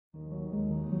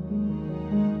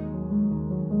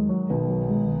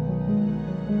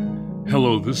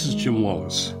Hello, this is Jim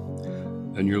Wallace,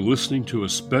 and you're listening to a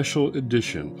special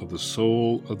edition of The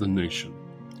Soul of the Nation.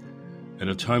 At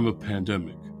a time of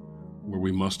pandemic, where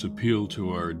we must appeal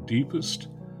to our deepest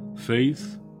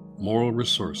faith, moral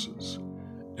resources,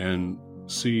 and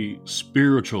see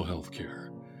spiritual health care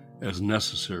as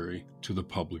necessary to the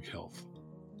public health.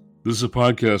 This is a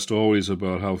podcast always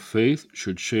about how faith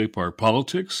should shape our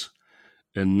politics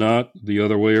and not the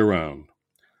other way around.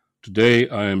 Today,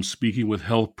 I am speaking with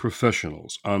health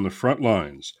professionals on the front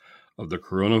lines of the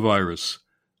coronavirus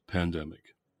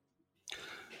pandemic.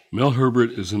 Mel Herbert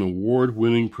is an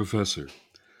award-winning professor,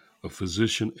 a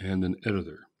physician, and an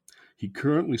editor. He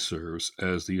currently serves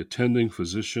as the attending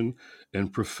physician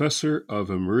and professor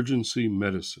of emergency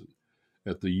medicine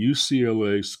at the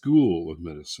UCLA School of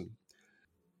Medicine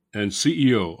and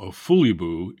CEO of Fully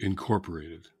Boo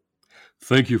Incorporated.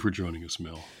 Thank you for joining us,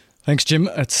 Mel. Thanks, Jim.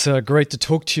 It's great to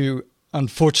talk to you.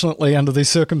 Unfortunately, under these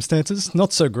circumstances,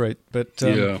 not so great, but...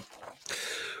 Yeah.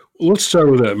 Well, let's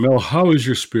start with that. Mel, how is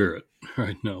your spirit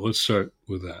right now? Let's start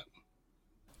with that.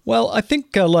 Well, I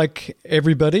think like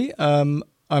everybody, I'm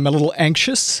a little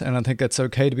anxious, and I think that's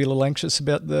okay to be a little anxious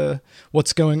about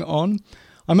what's going on.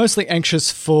 I'm mostly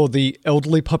anxious for the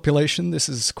elderly population. This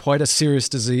is quite a serious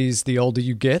disease the older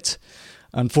you get.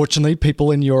 Unfortunately, people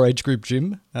in your age group,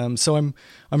 Jim. So I'm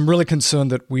really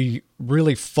concerned that we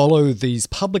really follow these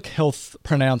public health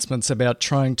pronouncements about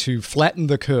trying to flatten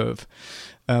the curve.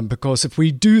 Because if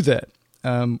we do that,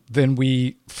 then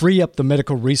we free up the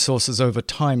medical resources over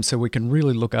time so we can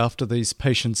really look after these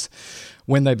patients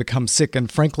when they become sick. And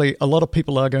frankly, a lot of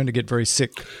people are going to get very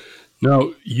sick.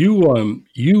 Now,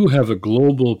 you have a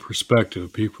global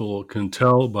perspective. People can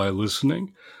tell by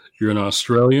listening. You're an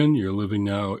Australian, you're living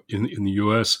now in the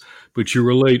U.S., but you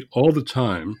relate all the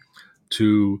time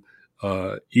to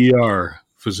ER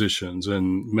physicians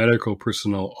and medical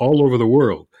personnel all over the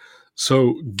world.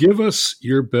 So give us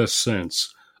your best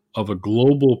sense of a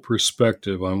global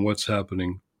perspective on what's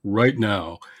happening right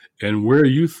now and where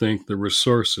you think the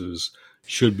resources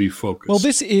should be focused. Well,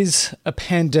 this is a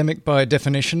pandemic by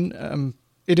definition.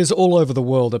 It is all over the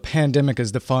world. A pandemic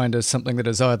is defined as something that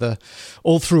is either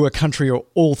all through a country or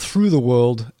all through the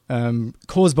world,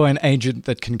 caused by an agent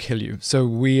that can kill you. So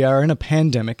we are in a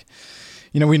pandemic.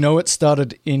 You know, we know it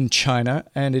started in China,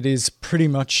 and it is pretty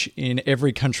much in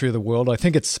every country of the world. I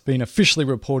think it's been officially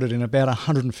reported in about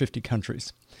 150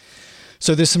 countries.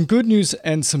 So there's some good news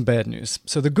and some bad news.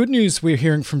 So the good news we're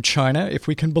hearing from China, if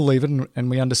we can believe it, and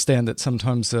we understand that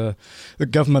sometimes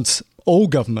all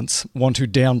governments want to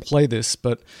downplay this,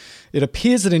 but it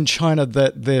appears that in China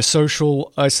that their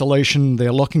social isolation,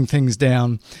 they're locking things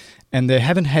down, and they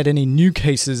haven't had any new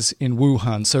cases in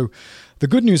Wuhan. So the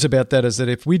good news about that is that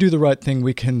if we do the right thing,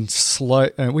 we can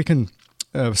flatten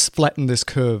this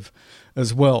curve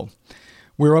as well.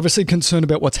 We're obviously concerned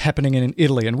about what's happening in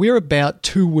Italy, and we're about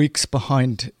 2 weeks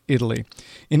behind Italy.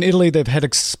 In Italy, they've had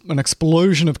an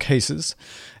explosion of cases,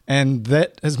 and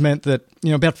that has meant that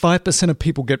about 5% of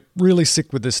people get really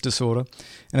sick with this disorder,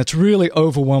 and it's really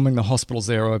overwhelming the hospitals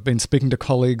there. I've been speaking to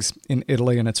colleagues in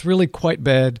Italy, and it's really quite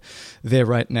bad there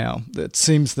right now. It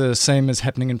seems the same as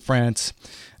happening in France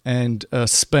and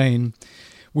Spain.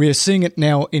 We're seeing it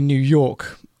now in New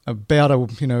York, about a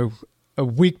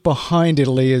week behind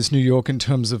Italy is New York in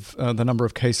terms of the number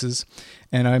of cases.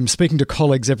 And I'm speaking to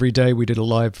colleagues every day. We did a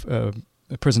live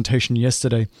presentation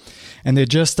yesterday, and they're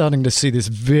just starting to see this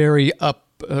very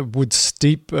upward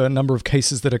steep number of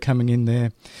cases that are coming in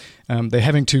there. They're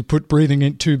having to put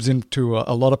breathing tubes into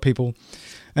a lot of people.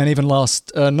 And even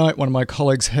last night, one of my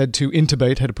colleagues had to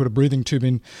put a breathing tube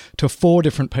in to 4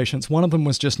 different patients. One of them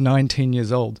was just 19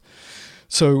 years old.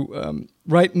 So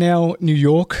right now, New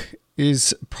York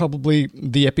is probably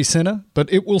the epicenter,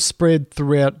 but it will spread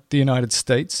throughout the United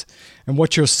States. And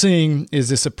what you're seeing is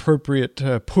this appropriate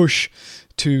push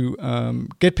to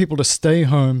get people to stay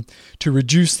home, to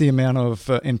reduce the amount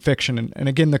of infection. And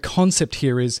again, the concept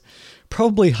here is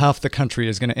probably half the country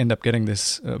is going to end up getting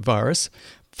this virus.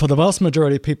 For the vast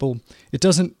majority of people,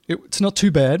 it's not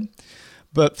too bad,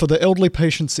 but for the elderly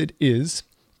patients, it is.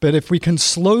 But if we can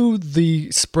slow the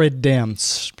spread down,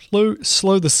 slow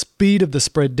the speed of the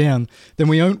spread down, then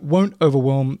we won't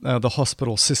overwhelm the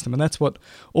hospital system. And that's what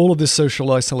all of this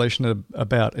social isolation is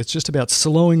about. It's just about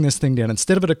slowing this thing down.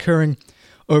 Instead of it occurring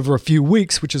over a few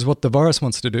weeks, which is what the virus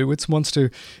wants to do, it's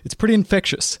pretty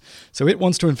infectious. So it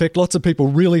wants to infect lots of people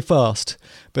really fast.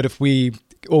 But if we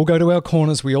all go to our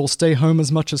corners, we all stay home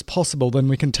as much as possible, then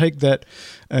we can take that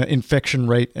infection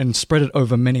rate and spread it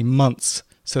over many months,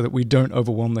 so that we don't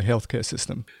overwhelm the healthcare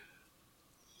system.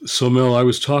 So, Mel, I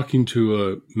was talking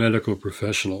to a medical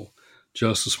professional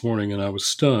just this morning, and I was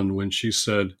stunned when she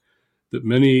said that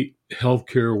many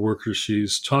healthcare workers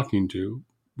she's talking to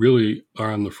really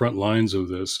are on the front lines of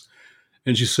this.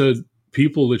 And she said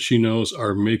people that she knows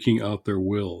are making out their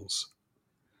wills.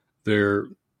 They're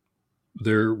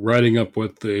writing up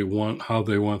what they want, how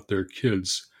they want their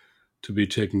kids to be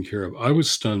taken care of. I was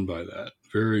stunned by that,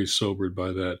 very sobered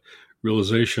by that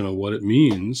realization of what it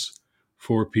means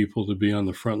for people to be on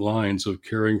the front lines of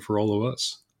caring for all of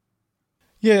us.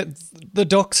 Yeah, the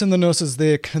docs and the nurses,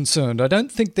 they're concerned. I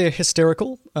don't think they're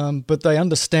hysterical, but they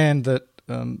understand that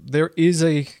there is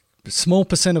a small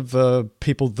percent of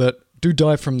people that do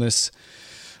die from this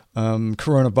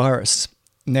coronavirus.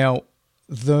 Now,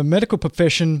 the medical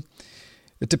profession,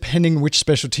 depending which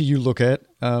specialty you look at,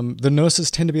 the nurses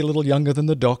tend to be a little younger than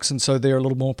the docs, and so they're a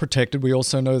little more protected. We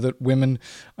also know that women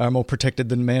are more protected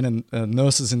than men, and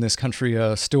nurses in this country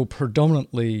are still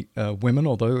predominantly women,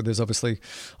 although there's obviously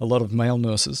a lot of male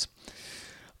nurses.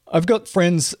 I've got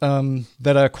friends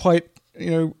that are quite,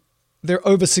 they're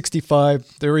over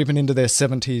 65, they're even into their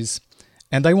 70s,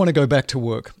 and they want to go back to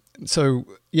work. So,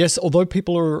 yes, although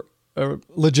people are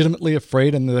legitimately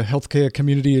afraid, and the healthcare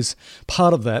community is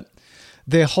part of that,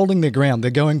 they're holding their ground.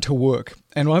 They're going to work.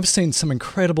 And I've seen some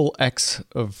incredible acts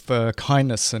of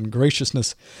kindness and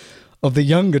graciousness of the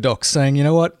younger docs saying, you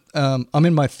know what, I'm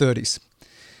in my 30s.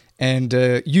 And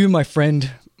you, my friend,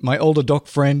 my older doc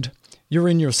friend, you're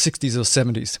in your 60s or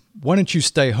 70s. Why don't you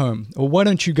stay home? Or why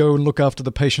don't you go and look after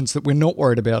the patients that we're not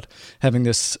worried about having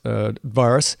this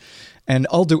virus? And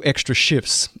I'll do extra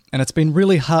shifts. And it's been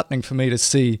really heartening for me to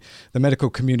see the medical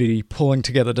community pulling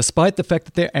together, despite the fact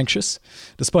that they're anxious,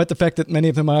 despite the fact that many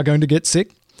of them are going to get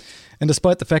sick, and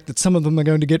despite the fact that some of them are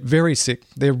going to get very sick.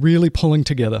 They're really pulling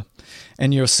together.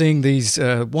 And you're seeing these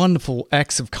wonderful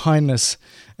acts of kindness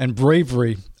and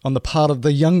bravery on the part of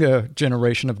the younger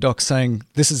generation of docs saying,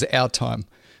 this is our time.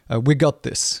 We got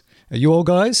this. You all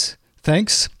guys,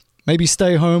 thanks. Maybe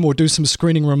stay home or do some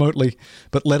screening remotely,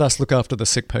 but let us look after the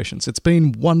sick patients. It's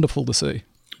been wonderful to see.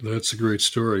 That's a great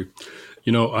story.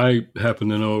 I happen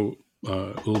to know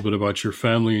a little bit about your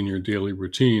family and your daily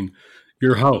routine.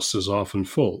 Your house is often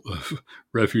full of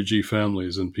refugee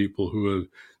families and people who have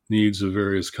needs of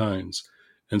various kinds.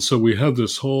 And so we have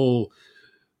this whole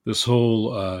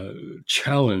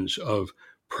challenge of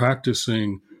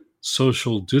practicing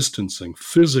social distancing,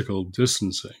 physical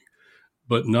distancing,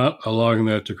 but not allowing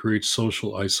that to create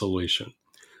social isolation,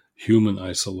 human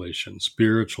isolation,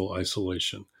 spiritual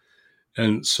isolation.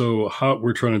 And so how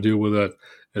we're trying to deal with that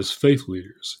as faith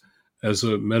leaders, as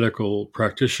a medical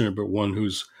practitioner, but one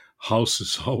whose house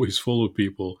is always full of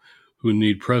people who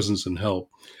need presence and help.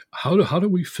 How do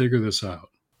we figure this out?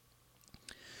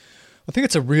 I think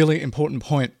it's a really important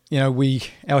point.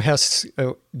 Our house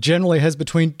generally has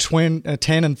between 10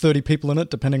 and 30 people in it,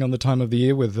 depending on the time of the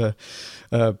year, with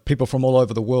people from all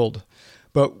over the world.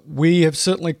 But we have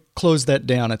certainly closed that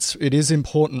down. It is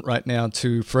important right now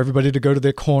for everybody to go to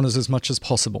their corners as much as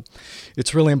possible.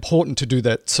 It's really important to do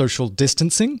that social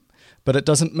distancing, but it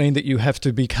doesn't mean that you have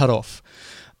to be cut off.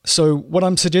 So what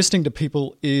I'm suggesting to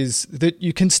people is that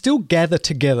you can still gather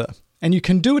together. And you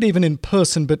can do it even in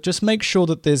person, but just make sure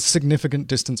that there's significant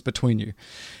distance between you.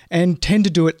 And tend to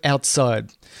do it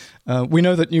outside. We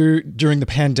know that during the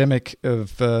pandemic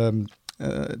of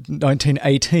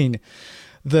 1918,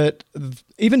 that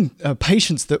even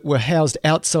patients that were housed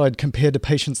outside compared to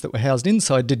patients that were housed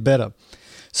inside did better.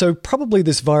 So probably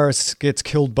this virus gets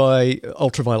killed by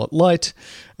ultraviolet light,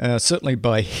 certainly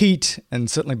by heat, and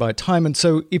certainly by time. And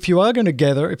so if you are going to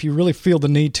gather, if you really feel the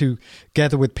need to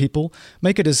gather with people,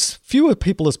 make it as fewer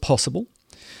people as possible.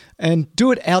 And do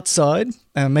it outside,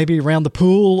 maybe around the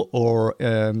pool or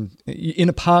in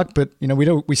a park. But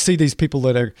we see these people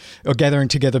that are gathering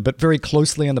together, but very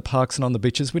closely in the parks and on the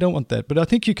beaches. We don't want that. But I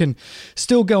think you can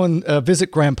still go and visit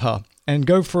Grandpa and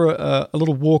go for a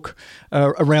little walk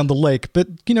around the lake.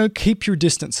 But keep your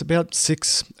distance about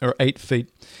 6 or 8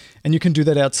 feet, and you can do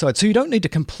that outside. So you don't need to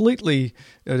completely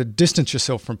distance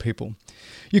yourself from people.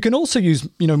 You can also use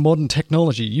modern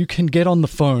technology. You can get on the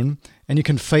phone and you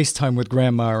can FaceTime with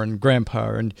Grandma and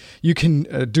Grandpa, and you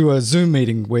can do a Zoom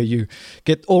meeting where you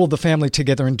get all of the family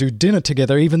together and do dinner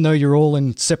together, even though you're all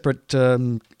in separate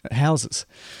houses.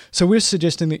 So we're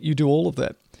suggesting that you do all of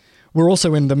that. We're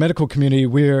also in the medical community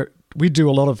where we do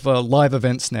a lot of live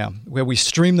events now, where we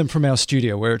stream them from our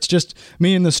studio, where it's just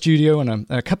me in the studio and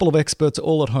a couple of experts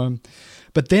all at home.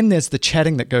 But then there's the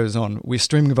chatting that goes on. We're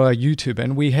streaming via YouTube,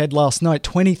 and we had last night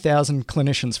 20,000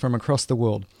 clinicians from across the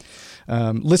world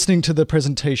listening to the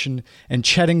presentation and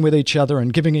chatting with each other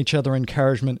and giving each other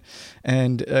encouragement.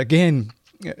 And again,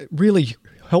 really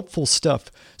helpful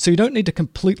stuff. So you don't need to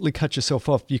completely cut yourself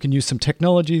off. You can use some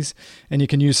technologies and you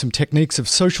can use some techniques of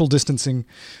social distancing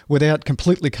without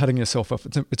completely cutting yourself off.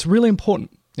 It's really important.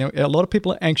 A lot of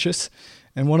people are anxious,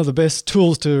 and one of the best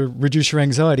tools to reduce your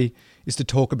anxiety is to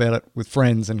talk about it with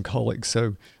friends and colleagues.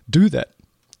 So do that.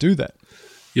 Do that.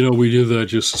 We did that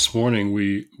just this morning.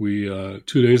 We 2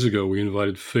 days ago, we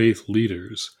invited faith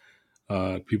leaders,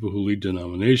 people who lead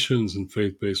denominations and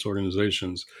faith-based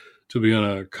organizations, to be on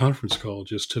a conference call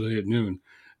just today at noon.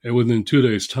 And within 2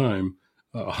 days' time,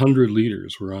 100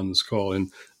 leaders were on this call,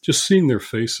 and just seeing their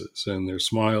faces and their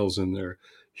smiles and their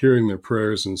hearing their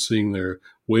prayers and seeing their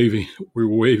we're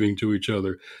waving to each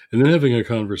other and then having a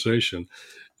conversation.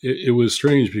 It was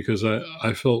strange because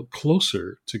I felt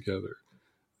closer together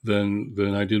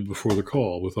than I did before the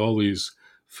call with all these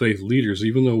faith leaders,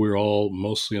 even though we're all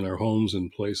mostly in our homes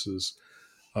and places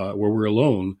where we're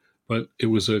alone. But it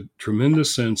was a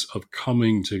tremendous sense of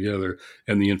coming together,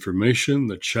 and the information,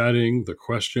 the chatting, the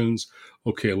questions.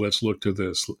 Okay, let's look to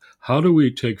this. How do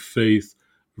we take faith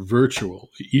virtual,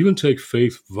 even take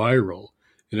faith viral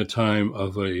in a time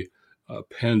of a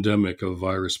pandemic, a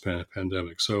virus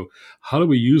pandemic? So how do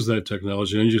we use that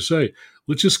technology? And as you say,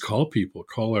 let's just call people,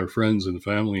 call our friends and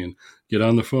family and get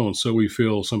on the phone so we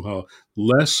feel somehow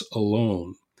less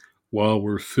alone while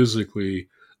we're physically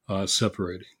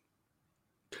separating.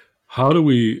 How do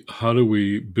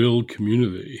we build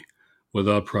community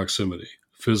without proximity,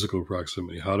 physical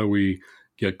proximity? How do we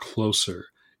get closer,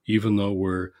 even though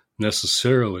we're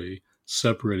necessarily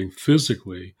separating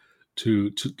physically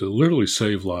to literally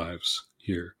save lives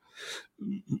here?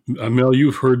 Mel,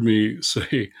 you've heard me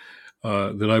say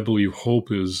that I believe hope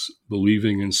is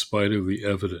believing in spite of the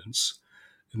evidence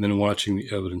and then watching the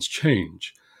evidence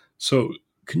change. So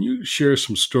can you share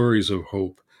some stories of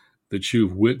hope that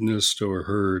you've witnessed or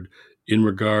heard in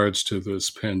regards to this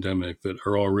pandemic that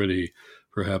are already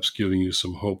perhaps giving you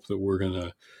some hope that we're going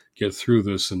to get through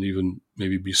this and even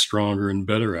maybe be stronger and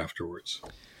better afterwards?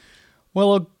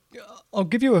 Well, I'll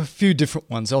give you a few different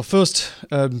ones. I'll first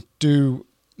do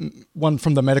one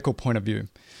from the medical point of view.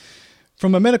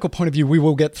 From a medical point of view, we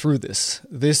will get through this.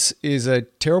 This is a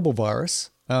terrible virus,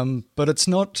 but it's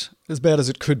not as bad as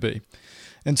it could be.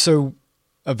 And so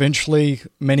eventually,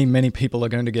 many, many people are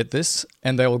going to get this,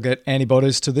 and they will get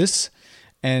antibodies to this,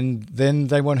 and then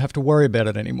they won't have to worry about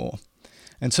it anymore.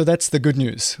 And so that's the good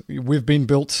news. We've been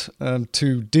built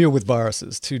to deal with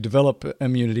viruses, to develop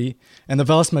immunity, and the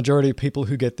vast majority of people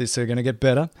who get this are going to get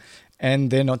better, and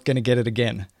they're not going to get it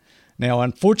again. Now,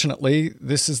 unfortunately,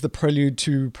 this is the prelude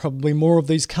to probably more of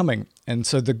these coming. And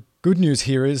so the good news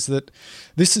here is that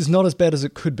this is not as bad as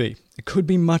it could be. It could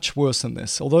be much worse than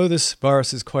this. Although this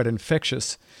virus is quite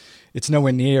infectious, it's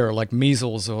nowhere near like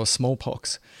measles or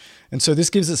smallpox. And so this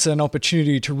gives us an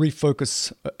opportunity to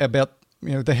refocus about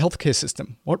the healthcare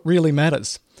system, what really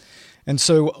matters. And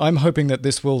so I'm hoping that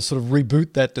this will sort of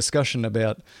reboot that discussion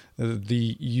about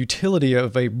the utility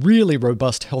of a really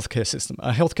robust healthcare system,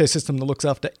 a healthcare system that looks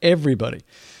after everybody.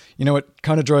 It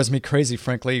kind of drives me crazy,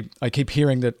 frankly. I keep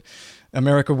hearing that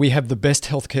America, we have the best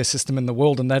healthcare system in the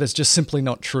world, and that is just simply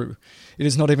not true. It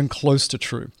is not even close to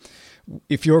true.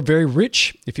 If you're very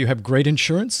rich, if you have great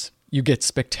insurance, you get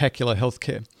spectacular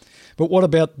healthcare. But what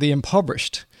about the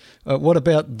impoverished? What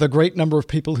about the great number of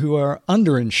people who are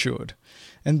underinsured?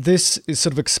 And this is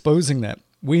sort of exposing that.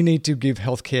 We need to give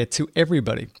healthcare to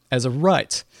everybody as a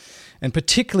right. And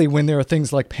particularly when there are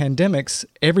things like pandemics,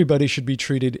 everybody should be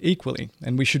treated equally,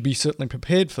 and we should be certainly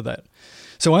prepared for that.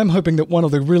 So I'm hoping that one of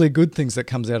the really good things that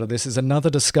comes out of this is another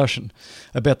discussion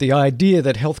about the idea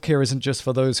that healthcare isn't just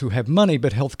for those who have money,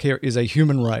 but healthcare is a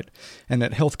human right, and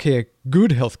that healthcare,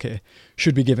 good healthcare,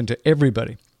 should be given to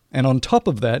everybody. And on top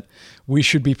of that, we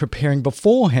should be preparing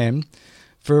beforehand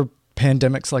for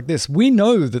pandemics like this. We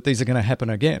know that these are going to happen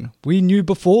again. We knew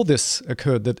before this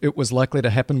occurred that it was likely to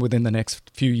happen within the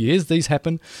next few years. These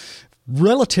happen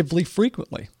relatively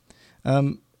frequently.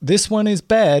 This one is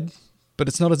bad, but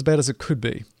it's not as bad as it could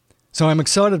be. So I'm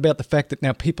excited about the fact that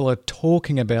now people are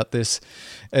talking about this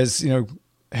as,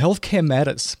 healthcare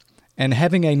matters. And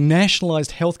having a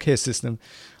nationalized healthcare system,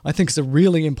 I think, is a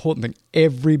really important thing.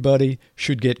 Everybody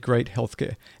should get great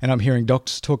healthcare. And I'm hearing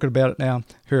doctors talking about it now,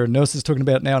 hearing nurses talking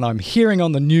about it now, and I'm hearing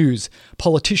on the news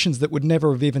politicians that would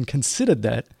never have even considered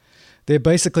that. They're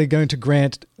basically going to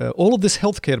grant all of this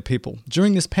healthcare to people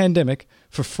during this pandemic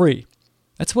for free.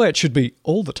 That's why it should be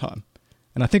all the time.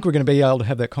 And I think we're going to be able to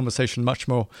have that conversation much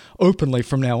more openly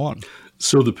from now on.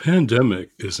 So the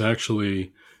pandemic is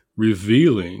actually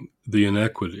revealing the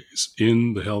inequities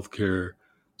in the healthcare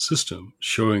system,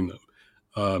 showing them,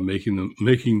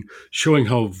 showing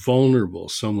how vulnerable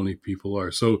so many people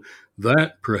are. So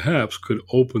that perhaps could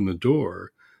open the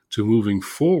door to moving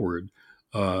forward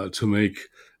to make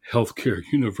healthcare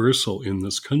universal in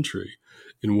this country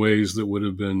in ways that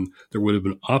there would have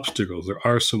been obstacles. There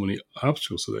are so many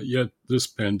obstacles to that. Yet this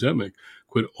pandemic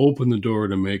could open the door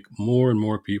to make more and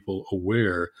more people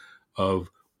aware of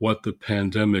what the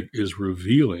pandemic is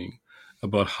revealing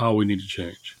about how we need to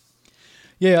change.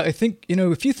 Yeah, I think,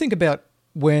 if you think about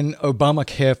when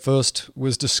Obamacare first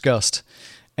was discussed,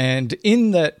 and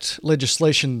in that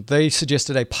legislation, they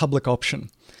suggested a public option,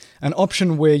 an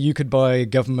option where you could buy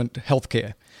government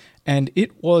healthcare. And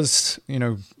it was,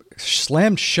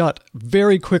 slammed shut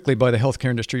very quickly by the healthcare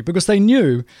industry because they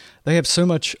knew they have so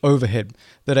much overhead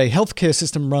that a healthcare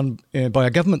system run by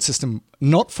a government system,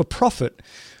 not for profit,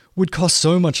 would cost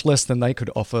so much less than they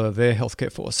could offer their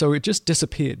healthcare for. So it just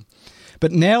disappeared.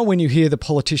 But now when you hear the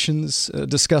politicians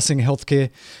discussing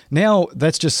healthcare, now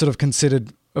that's just sort of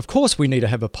considered, of course we need to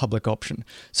have a public option.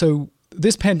 So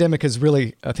this pandemic has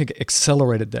really, I think,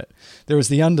 accelerated that. There is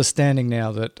the understanding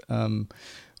now that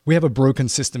we have a broken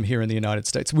system here in the United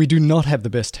States. We do not have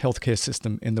the best healthcare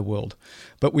system in the world.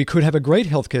 But we could have a great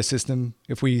healthcare system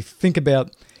if we think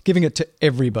about giving it to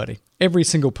everybody, every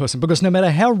single person. Because no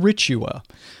matter how rich you are,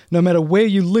 no matter where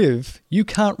you live, you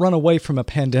can't run away from a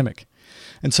pandemic.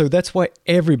 And so that's why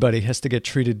everybody has to get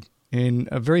treated in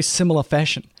a very similar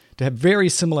fashion, to have very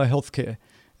similar healthcare.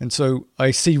 And so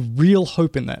I see real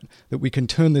hope in that we can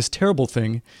turn this terrible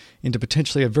thing into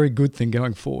potentially a very good thing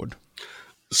going forward.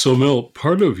 So, Mel,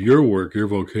 part of your work, your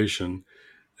vocation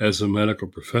as a medical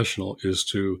professional is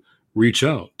to reach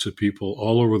out to people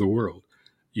all over the world.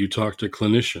 You talk to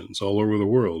clinicians all over the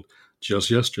world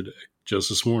just yesterday, just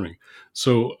this morning.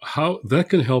 So how that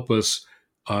can help us,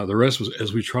 the rest of us,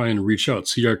 as we try and reach out,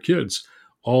 see our kids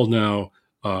all now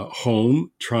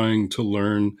home, trying to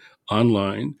learn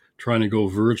online, trying to go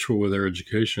virtual with their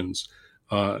educations.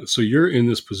 So you're in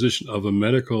this position of a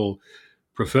medical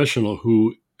professional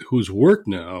whose work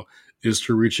now is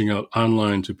to reaching out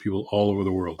online to people all over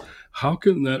the world. How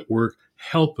can that work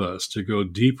help us to go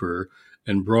deeper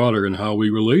and broader in how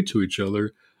we relate to each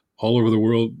other all over the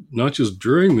world, not just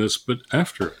during this, but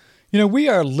after? We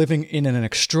are living in an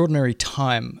extraordinary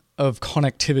time of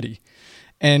connectivity.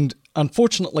 And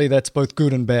unfortunately, that's both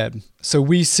good and bad. So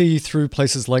we see through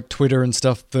places like Twitter and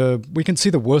stuff, we can see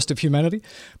the worst of humanity,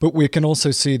 but we can also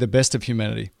see the best of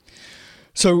humanity.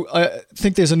 So I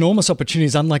think there's enormous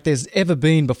opportunities, unlike there's ever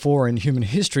been before in human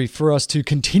history, for us to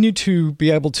continue to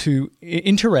be able to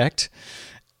interact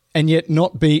and yet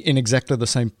not be in exactly the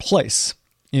same place.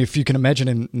 If you can imagine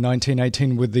in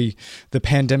 1918 with the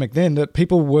pandemic then, that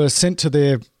people were sent to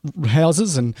their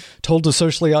houses and told to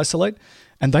socially isolate,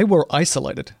 and they were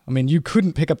isolated. I mean, you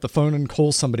couldn't pick up the phone and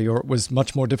call somebody, or it was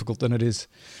much more difficult than it is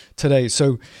today.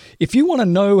 So if you want to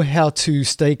know how to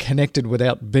stay connected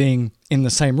without being in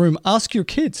the same room, ask your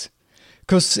kids,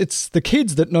 because it's the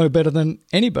kids that know better than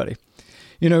anybody.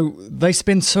 They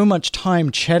spend so much time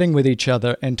chatting with each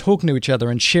other and talking to each other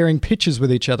and sharing pictures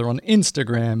with each other on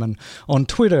Instagram and on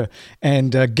Twitter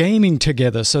and gaming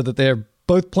together so that they're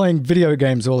both playing video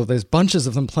games, or there's bunches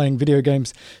of them playing video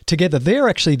games together. They're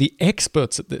actually the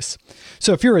experts at this.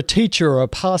 So if you're a teacher or a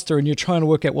pastor and you're trying to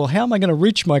work out, well, how am I going to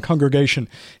reach my congregation?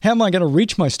 How am I going to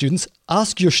reach my students?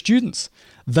 Ask your students.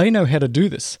 They know how to do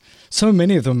this. So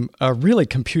many of them are really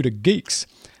computer geeks.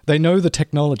 They know the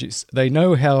technologies. They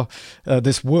know how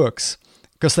this works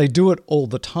because they do it all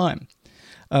the time.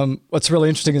 What's really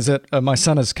interesting is that my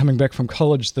son is coming back from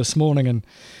college this morning,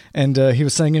 and he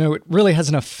was saying, it really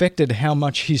hasn't affected how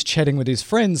much he's chatting with his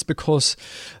friends because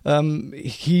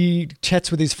he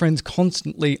chats with his friends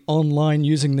constantly online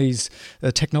using these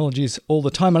technologies all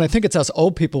the time. And I think it's us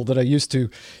old people that are used to,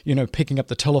 picking up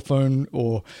the telephone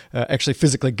or actually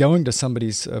physically going to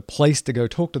somebody's place to go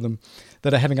talk to them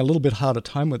that are having a little bit harder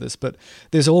time with this. But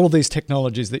there's all of these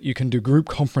technologies that you can do group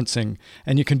conferencing,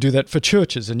 and you can do that for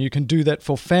churches, and you can do that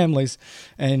for families,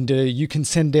 and you can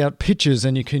send out pictures,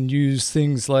 and you can use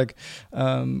things like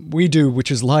we do,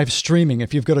 which is live streaming.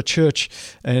 If you've got a church,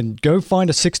 and go find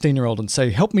a 16-year-old and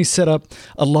say, help me set up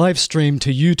a live stream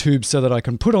to YouTube so that I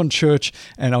can put on church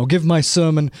and I'll give my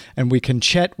sermon and we can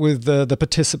chat with the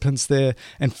participants there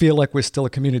and feel like we're still a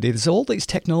community. There's all these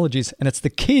technologies, and it's the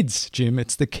kids, Jim,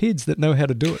 it's the kids that know how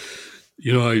to do it.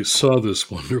 I saw this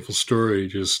wonderful story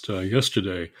just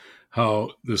yesterday, how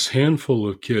this handful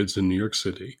of kids in New York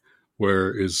City, where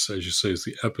is, as you say, is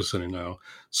the epicenter now,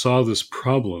 saw this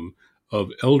problem of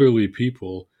elderly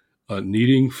people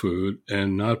needing food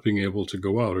and not being able to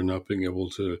go out or not being able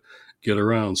to get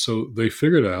around. So they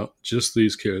figured out, just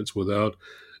these kids, without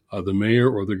the mayor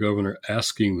or the governor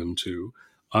asking them to,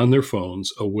 on their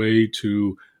phones, a way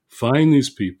to find these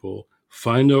people,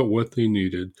 find out what they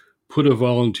needed, put a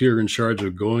volunteer in charge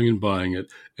of going and buying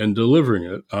it and delivering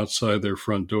it outside their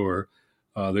front door.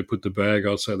 They put the bag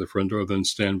outside the front door, then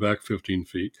stand back 15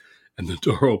 feet, and the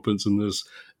door opens, and this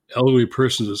elderly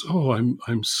person says, "Oh,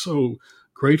 I'm so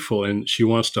grateful," and she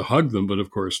wants to hug them, but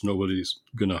of course nobody's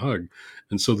going to hug.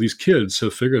 And so these kids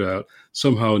have figured out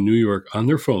somehow in New York on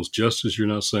their phones, just as you're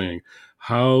now saying,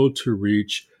 how to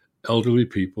reach elderly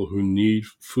people who need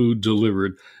food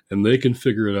delivered, and they can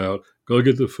figure it out, go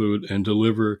get the food and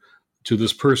deliver to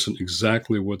this person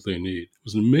exactly what they need. It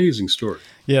was an amazing story.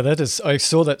 Yeah, that is. I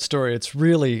saw that story. It's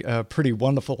really pretty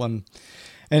wonderful,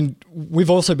 and we've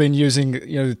also been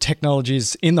using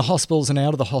technologies in the hospitals and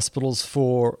out of the hospitals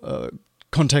for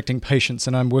contacting patients.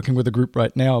 And I'm working with a group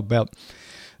right now about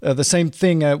the same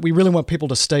thing. We really want people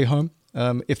to stay home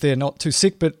if they're not too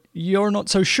sick, but you're not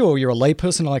so sure. You're a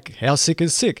layperson, like how sick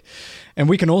is sick? And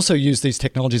we can also use these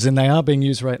technologies, and they are being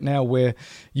used right now, where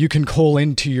you can call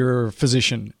into your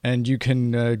physician and you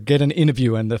can get an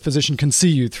interview, and the physician can see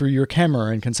you through your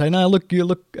camera and can say, "No, look, you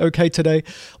look okay today.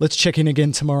 Let's check in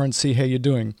again tomorrow and see how you're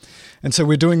doing." And so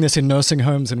we're doing this in nursing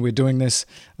homes, and we're doing this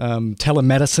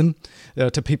telemedicine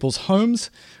to people's homes.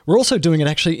 We're also doing it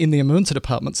actually in the emergency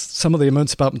departments. Some of the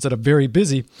emergency departments that are very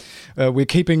busy, we're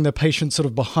keeping the patient sort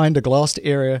of behind a glassed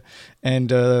area,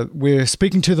 and we're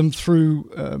speaking to them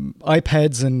through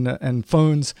iPads and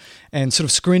phones, and sort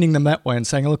of screening them that way and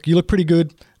saying, "Look, you look pretty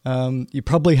good. You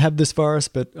probably have this virus,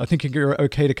 but I think you're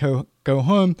okay to go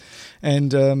home,"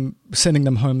 and sending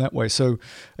them home that way. So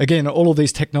again, all of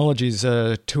these technologies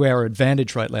are to our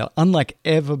advantage right now. Unlike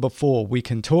ever before, we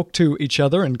can talk to each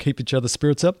other and keep each other's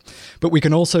spirits up, but we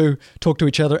can also talk to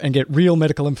each other and get real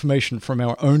medical information from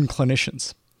our own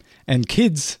clinicians. And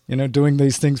kids, doing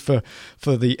these things for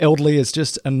the elderly is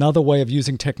just another way of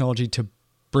using technology to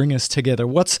bring us together.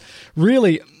 What's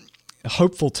really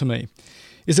hopeful to me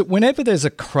is that whenever there's a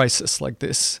crisis like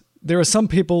this, there are some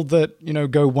people that,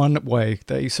 go one way.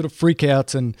 They sort of freak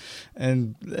out and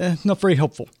not very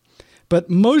helpful. But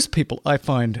most people, I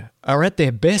find, are at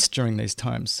their best during these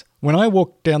times. When I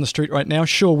walk down the street right now,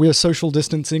 sure, we're social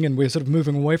distancing and we're sort of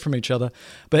moving away from each other,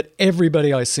 but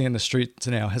everybody I see in the streets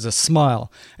now has a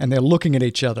smile, and they're looking at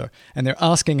each other and they're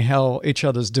asking how each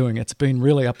other's doing. It's been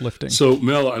really uplifting. So,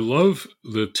 Mel, I love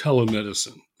the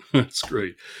telemedicine. That's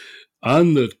great.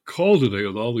 On the call today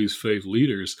with all these faith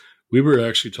leaders, we were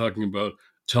actually talking about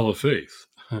telefaith.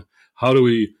 How do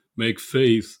we make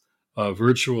faith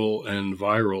virtual and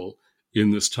viral in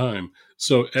this time?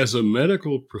 So as a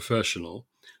medical professional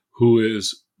who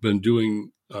has been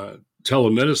doing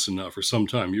telemedicine now for some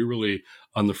time, you're really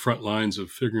on the front lines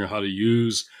of figuring out how to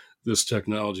use this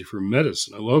technology for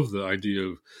medicine. I love the idea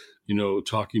of,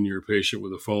 talking to your patient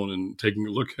with a phone and taking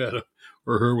a look at him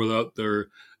or her without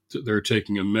they're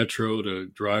taking a metro to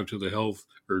drive to the health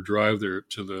or drive there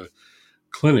to the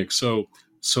clinic. So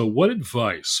what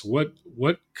advice, what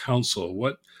counsel,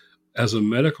 what, as a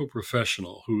medical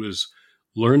professional who is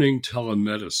learning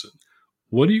telemedicine,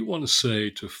 what do you want to say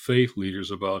to faith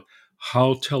leaders about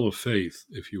how telefaith,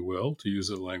 if you will, to use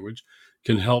that language,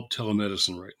 can help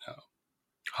telemedicine right now?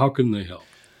 How can they help?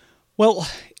 Well,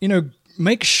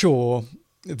 make sure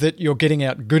that you're getting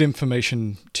out good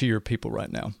information to your people right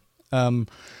now.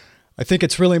 I think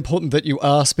it's really important that you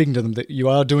are speaking to them, that you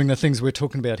are doing the things we're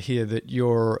talking about here, that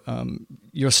you're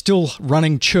still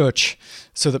running church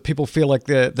so that people feel like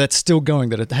that's still going,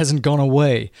 that it hasn't gone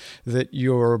away, that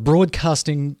you're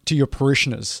broadcasting to your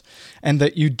parishioners, and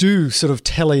that you do sort of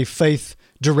telefaith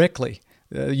directly.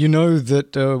 You know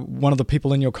that one of the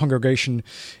people in your congregation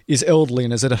is elderly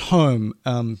and is at home.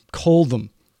 Call them.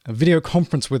 A video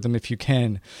conference with them if you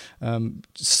can.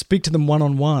 Speak to them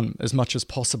one-on-one as much as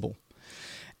possible.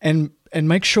 And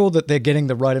make sure that they're getting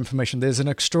the right information. There's an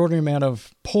extraordinary amount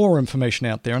of poor information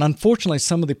out there. And unfortunately,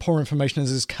 some of the poor information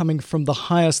is coming from the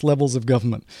highest levels of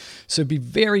government. So be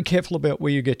very careful about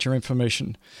where you get your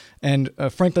information. And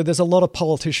frankly, there's a lot of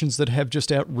politicians that have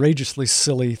just outrageously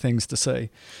silly things to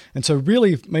say. And so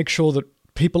really make sure that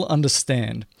people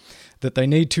understand that they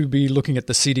need to be looking at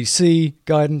the CDC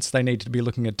guidance, they need to be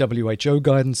looking at WHO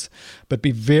guidance, but be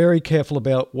very careful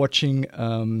about watching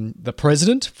the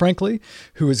president, frankly,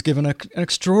 who has given an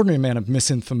extraordinary amount of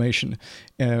misinformation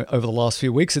over the last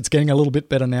few weeks. It's getting a little bit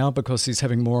better now because he's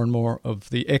having more and more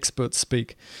of the experts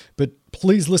speak. But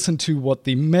please listen to what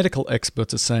the medical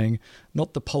experts are saying,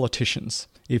 not the politicians.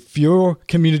 If your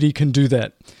community can do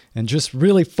that, and just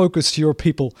really focus your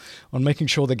people on making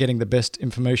sure they're getting the best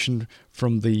information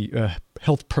from the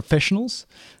health professionals,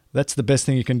 that's the best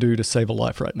thing you can do to save a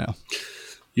life right now.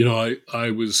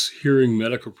 I was hearing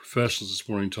medical professionals this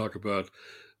morning talk about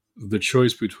the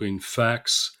choice between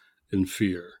facts and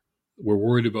fear. We're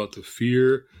worried about the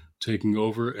fear taking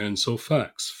over, and so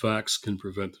facts can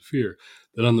prevent the fear.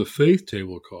 Then on the faith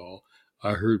table call,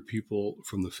 I heard people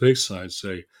from the faith side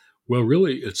say, well,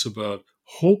 really, it's about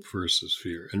hope versus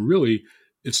fear. And really,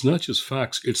 it's not just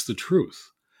facts, it's the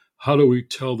truth. How do we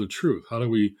tell the truth? How do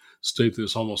we state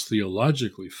this almost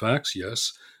theologically? Facts,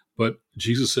 yes, but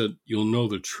Jesus said, you'll know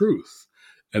the truth,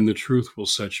 and the truth will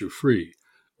set you free,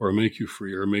 or make you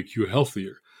free, or make you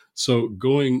healthier. So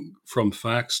going from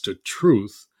facts to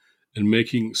truth and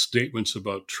making statements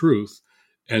about truth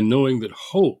and knowing that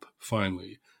hope,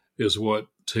 finally, is what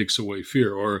takes away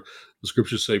fear. Or the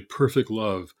scriptures say perfect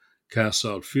love casts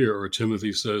out fear. Or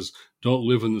Timothy says, don't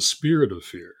live in the spirit of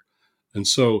fear. And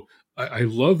so I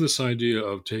love this idea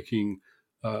of taking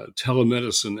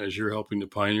telemedicine, as you're helping to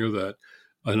pioneer that,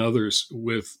 and others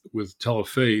with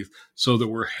telefaith, so that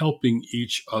we're helping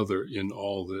each other in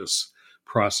all this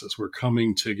process. We're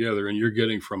coming together, and you're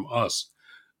getting from us,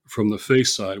 from the faith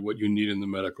side, what you need in the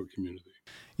medical community.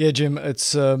 Yeah, Jim,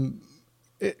 this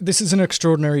is an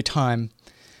extraordinary time,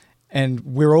 and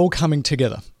we're all coming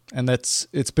together, and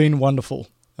it's been wonderful.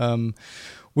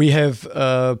 We have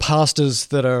pastors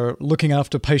that are looking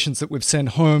after patients that we've sent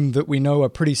home that we know are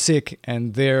pretty sick,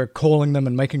 and they're calling them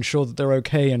and making sure that they're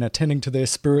okay and attending to their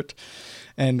spirit.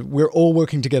 And we're all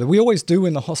working together. We always do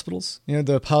in the hospitals. You know,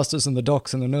 the pastors and the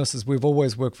docs and the nurses, we've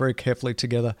always worked very carefully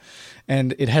together.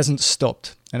 And it hasn't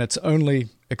stopped, and it's only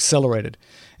accelerated.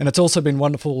 And it's also been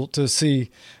wonderful to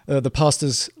see the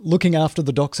pastors looking after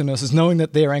the docs and nurses, knowing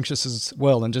that they're anxious as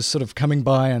well, and just sort of coming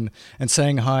by and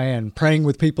saying hi and praying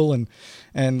with people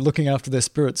and looking after their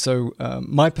spirit. So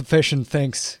my profession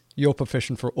thanks your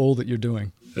profession for all that you're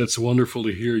doing. It's wonderful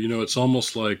to hear. You know, it's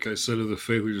almost like I said to the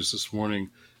faith leaders this morning,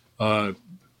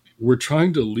 we're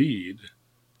trying to lead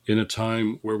in a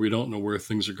time where we don't know where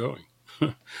things are going,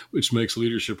 which makes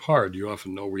leadership hard. You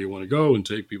often know where you want to go and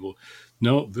take people.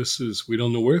 No, we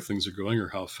don't know where things are going or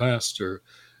how fast.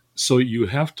 So you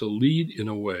have to lead in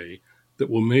a way that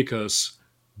will make us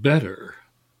better,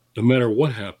 no matter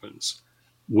what happens,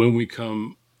 when we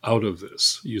come out of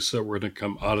this. You said we're going to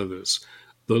come out of this.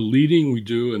 The leading we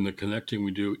do and the connecting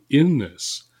we do in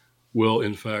this will,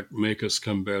 in fact, make us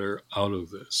come better out of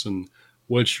this. And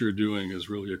what you're doing is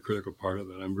really a critical part of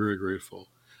that. I'm very grateful.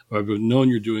 I've known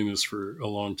you're doing this for a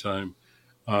long time,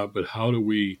 but how do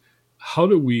we,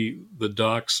 the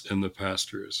docs and the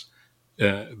pastors,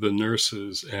 the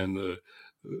nurses and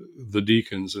the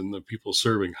deacons and the people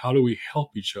serving, how do we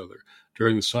help each other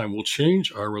during this time? We'll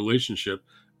change our relationship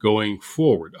going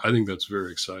forward. I think that's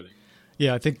very exciting.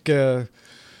 Yeah, I think,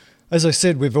 as I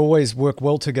said, we've always worked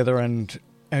well together, and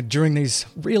during these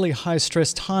really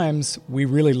high-stress times, we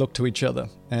really look to each other.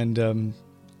 And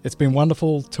it's been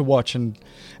wonderful to watch. And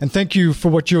thank you for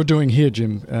what you're doing here,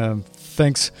 Jim.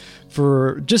 Thanks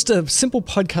for just a simple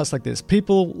podcast like this.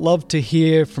 People love to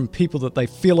hear from people that they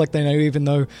feel like they know, even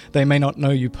though they may not know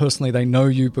you personally. They know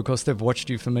you because they've watched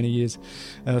you for many years.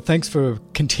 Thanks for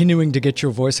continuing to get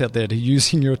your voice out there, to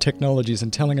using your technologies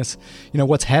and telling us, you know,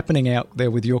 what's happening out there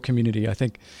with your community. I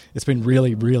think it's been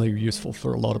really, really useful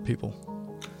for a lot of people.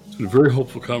 It's been a very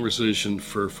hopeful conversation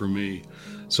for me.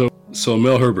 So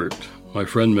Mel Herbert, my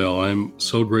friend Mel, I'm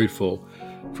so grateful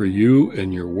for you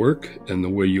and your work and the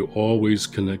way you always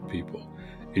connect people.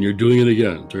 And you're doing it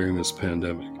again during this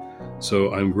pandemic.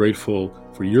 So I'm grateful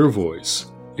for your voice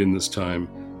in this time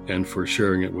and for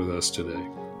sharing it with us today.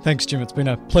 Thanks, Jim. It's been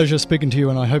a pleasure speaking to you,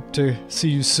 and I hope to see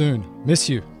you soon. Miss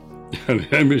you.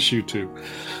 I miss you too.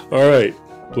 All right.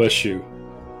 Bless you.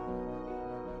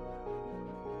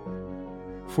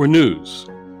 For news,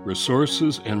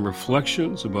 resources, and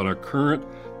reflections about our current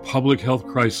public health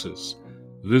crisis,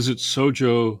 visit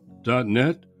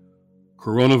sojo.net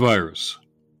coronavirus.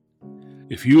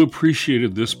 If you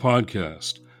appreciated this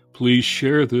podcast, please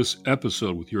share this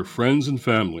episode with your friends and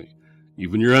family,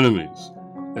 even your enemies,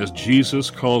 as Jesus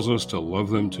calls us to love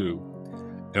them too.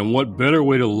 And what better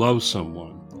way to love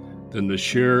someone than to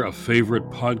share a favorite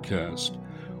podcast?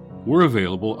 We're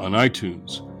available on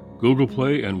iTunes, Google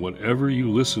Play, and whatever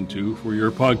you listen to for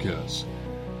your podcasts.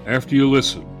 After you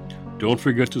listen, don't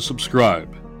forget to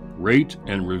subscribe, rate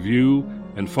and review,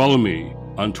 and follow me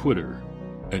on Twitter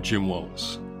at Jim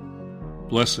Wallace.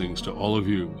 Blessings to all of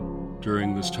you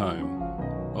during this time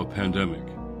of pandemic,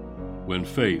 when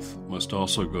faith must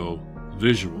also go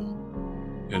visual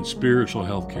and spiritual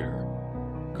healthcare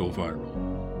go viral.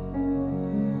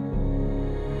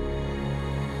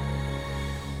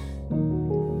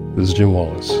 This is Jim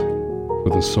Wallace for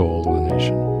the Soul of the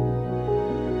Nation.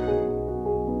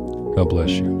 God bless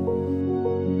you.